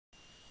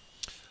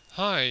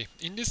Hi,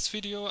 in this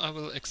video I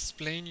will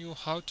explain you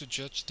how to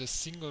judge the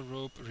single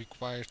rope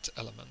required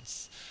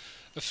elements.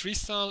 A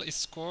freestyle is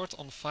scored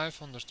on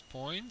 500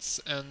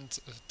 points and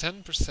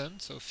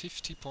 10%, so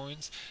 50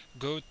 points,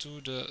 go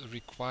to the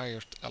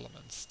required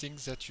elements,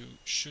 things that you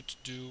should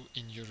do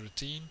in your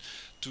routine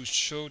to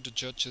show the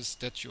judges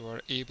that you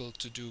are able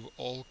to do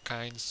all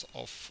kinds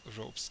of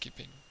rope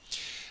skipping.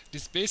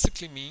 This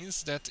basically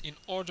means that in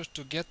order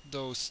to get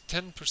those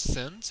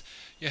 10%,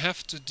 you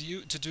have to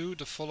do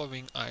the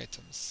following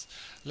items.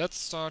 Let's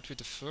start with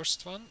the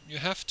first one. You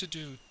have to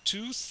do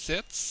 2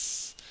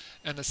 sets,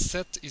 and a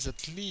set is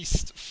at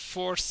least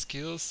 4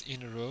 skills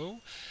in a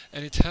row,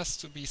 and it has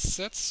to be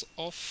sets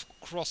of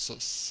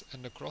crosses,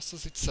 and the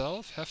crosses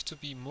itself have to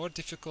be more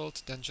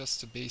difficult than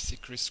just a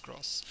basic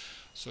crisscross.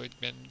 So it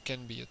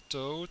can be a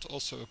toad,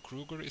 also a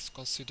Kruger is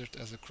considered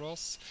as a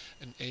cross,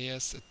 an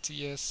AS, a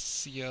TS,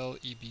 CL,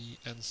 EB,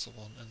 and so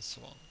on and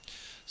so on.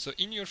 So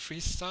in your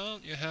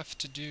freestyle you have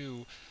to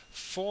do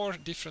 4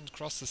 different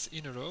crosses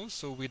in a row,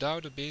 so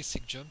without a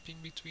basic jump in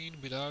between,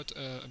 without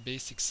a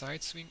basic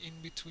side swing in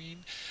between,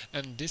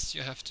 and this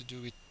you have to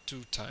do it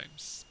 2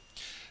 times.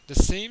 The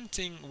same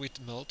thing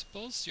with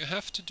multiples. You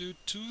have to do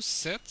 2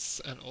 sets,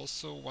 and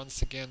also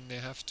once again they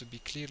have to be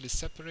clearly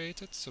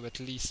separated, so at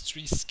least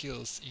 3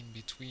 skills in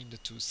between the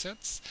 2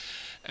 sets.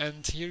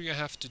 And here you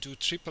have to do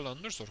triple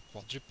unders or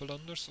quadruple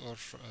unders, or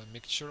a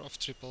mixture of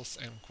triples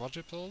and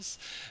quadruples,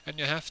 and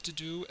you have to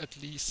do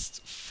at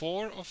least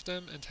 4 of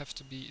them and have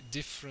to be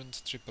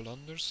different triple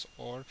unders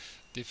or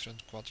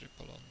different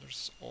quadruple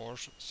unders, or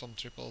some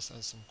triples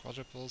and some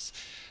quadruples,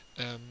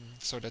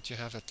 so that you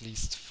have at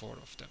least 4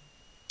 of them.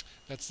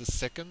 That's the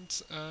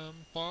second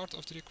part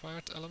of the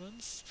required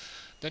elements.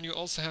 Then you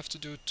also have to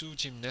do 2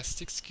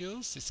 gymnastic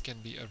skills. This can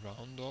be a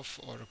round off,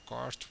 or a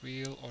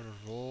cartwheel, or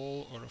a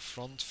roll, or a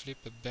front flip,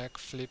 a back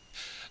flip,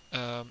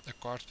 a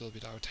cartwheel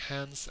without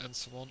hands, and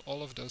so on.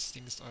 All of those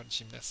things are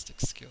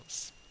gymnastic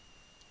skills.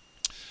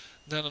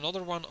 Then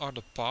another one are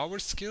the power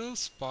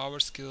skills. Power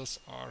skills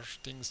are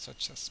things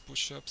such as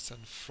push-ups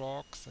and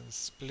frogs and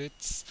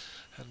splits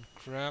and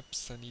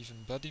crabs and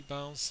even body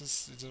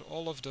bounces.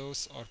 All of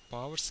those are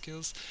power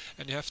skills,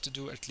 and you have to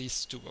do at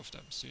least 2 of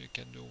them. So you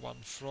can do 1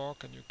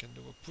 frog and you can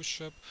do a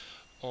push-up,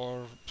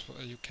 or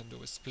you can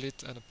do a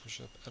split and a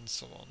push-up, and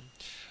so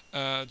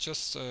on.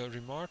 Just a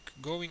remark,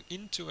 going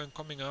into and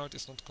coming out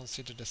is not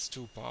considered as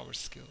 2 power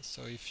skills.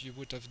 So if you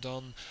would have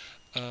done,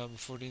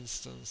 for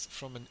instance,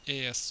 from an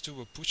AS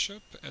to a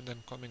push-up and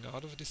then coming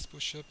out of this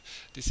push-up,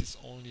 this is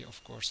only,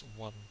 of course,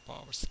 1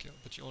 power skill,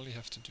 but you only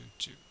have to do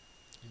 2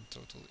 in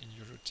total in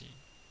your routine.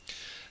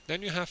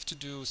 Then you have to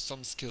do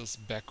some skills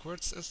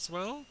backwards as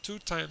well. 2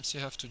 times you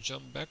have to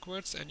jump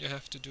backwards, and you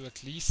have to do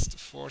at least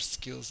 4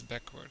 skills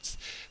backwards.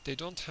 They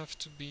don't have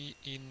to be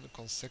in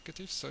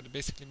consecutive, so it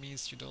basically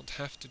means you don't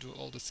have to do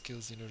all the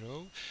skills in a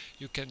row.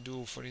 You can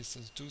do, for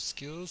instance, 2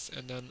 skills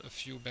and then a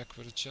few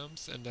backward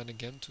jumps, and then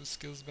again 2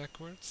 skills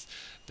backwards.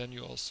 Then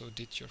you also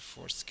did your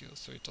 4 skills,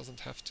 so it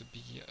doesn't have to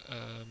be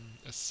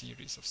a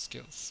series of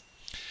skills.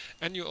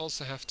 And you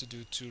also have to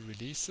do 2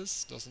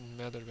 releases. Doesn't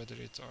matter whether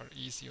it are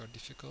easy or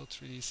difficult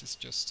releases,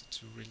 just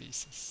 2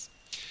 releases.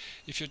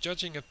 If you're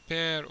judging a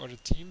pair or a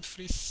team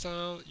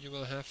freestyle, you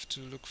will have to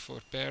look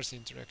for pairs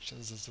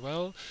interactions as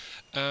well,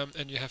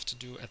 and you have to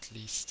do at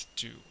least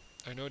 2.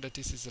 I know that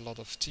this is a lot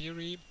of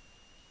theory.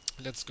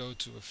 Let's go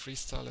to a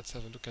freestyle. Let's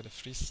have a look at a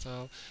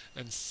freestyle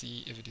and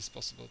see if it is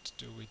possible to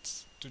do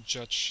it, to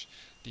judge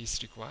these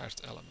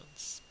required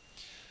elements.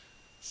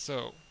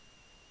 So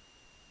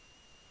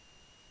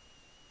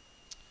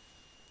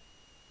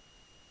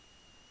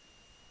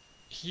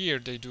here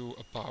they do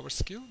a power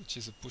skill, which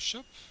is a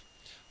push-up,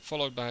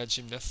 followed by a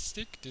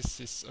gymnastic. This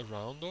is a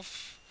round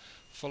off,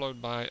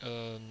 followed by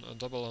a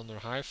double under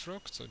high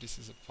frog, so this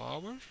is a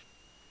power.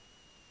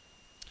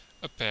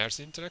 A pairs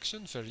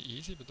interaction, very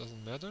easy but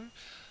doesn't matter.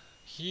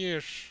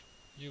 Here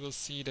you will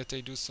see that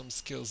they do some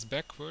skills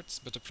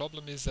backwards, but the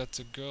problem is that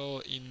the girl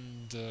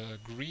in the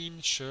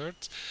green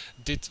shirt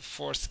did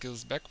 4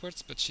 skills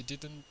backwards, but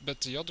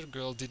the other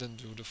girl didn't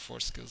do the 4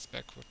 skills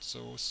backwards.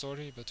 So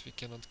sorry, but we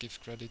cannot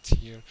give credit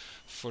here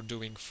for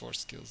doing 4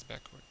 skills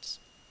backwards.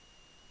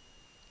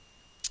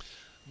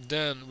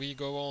 Then we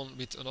go on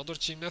with another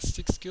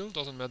gymnastic skill,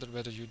 doesn't matter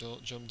whether you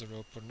don't jump the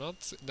rope or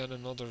not. Then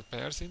another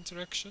pairs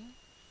interaction.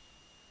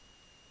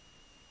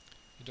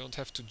 You don't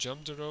have to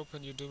jump the rope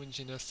when you're doing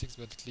gymnastics,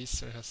 but at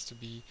least there has to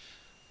be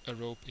a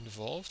rope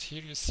involved.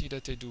 Here you see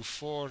that they do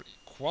 4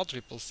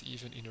 quadruples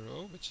even in a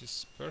row, which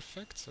is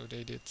perfect. So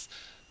they did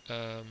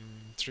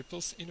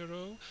triples in a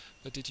row.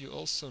 But did you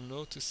also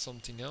notice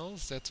something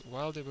else? That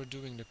while they were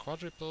doing the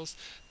quadruples,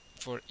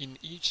 in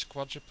each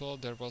quadruple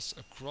there was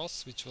a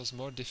cross which was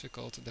more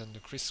difficult than the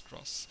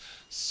crisscross.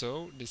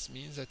 So this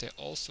means that they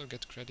also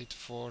get credit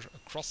for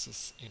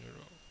crosses in a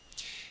row.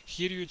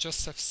 Here you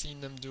just have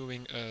seen them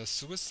doing a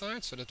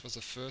suicide, so that was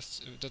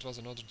that was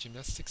another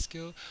gymnastic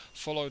skill,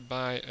 followed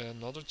by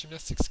another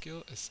gymnastic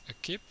skill as a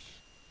kip.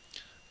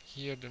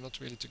 Here they're not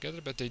really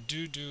together, but they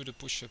do the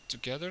push-up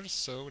together,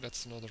 so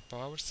that's another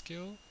power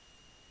skill.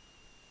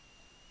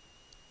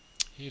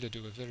 Here they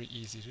do a very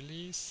easy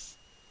release.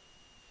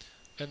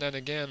 And then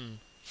again,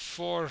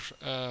 4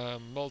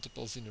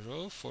 multiples in a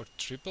row, 4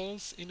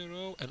 triples in a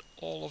row, and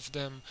all of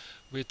them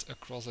with a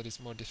cross that is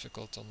more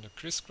difficult on the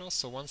crisscross.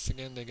 So once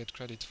again they get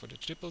credit for the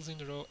triples in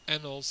a row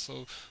and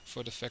also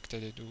for the fact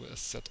that they do a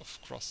set of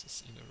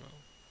crosses in a row.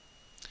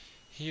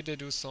 Here they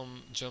do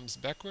some jumps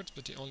backwards,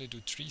 but they only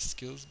do 3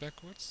 skills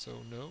backwards,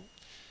 so no.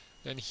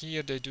 Then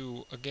here they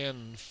do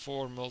again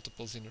 4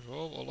 multiples in a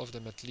row, all of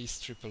them at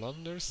least triple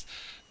unders.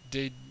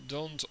 They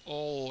don't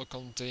all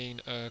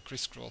contain a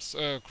crisscross,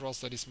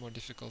 cross that is more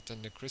difficult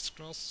than the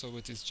crisscross, so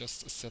it is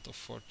just a set of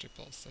 4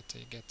 triples that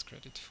they get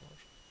credit for.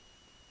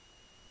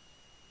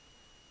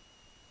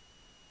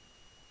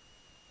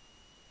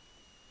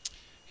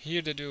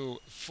 Here they do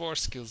 4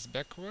 skills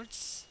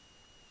backwards,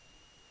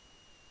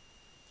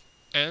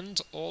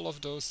 and all of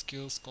those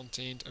skills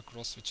contained a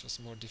cross which was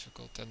more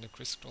difficult than the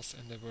crisscross,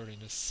 and they were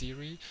in a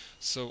series.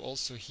 So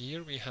also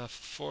here we have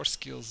 4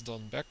 skills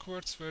done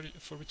backwards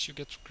for which you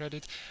get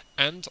credit,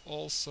 and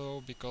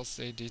also because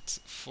they did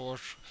 4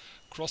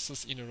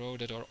 crosses in a row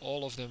that are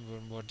all of them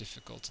were more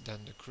difficult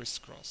than the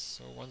crisscross.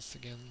 So once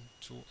again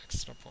 2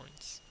 extra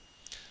points.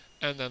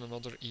 And then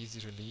another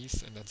easy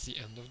release, and that's the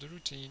end of the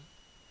routine.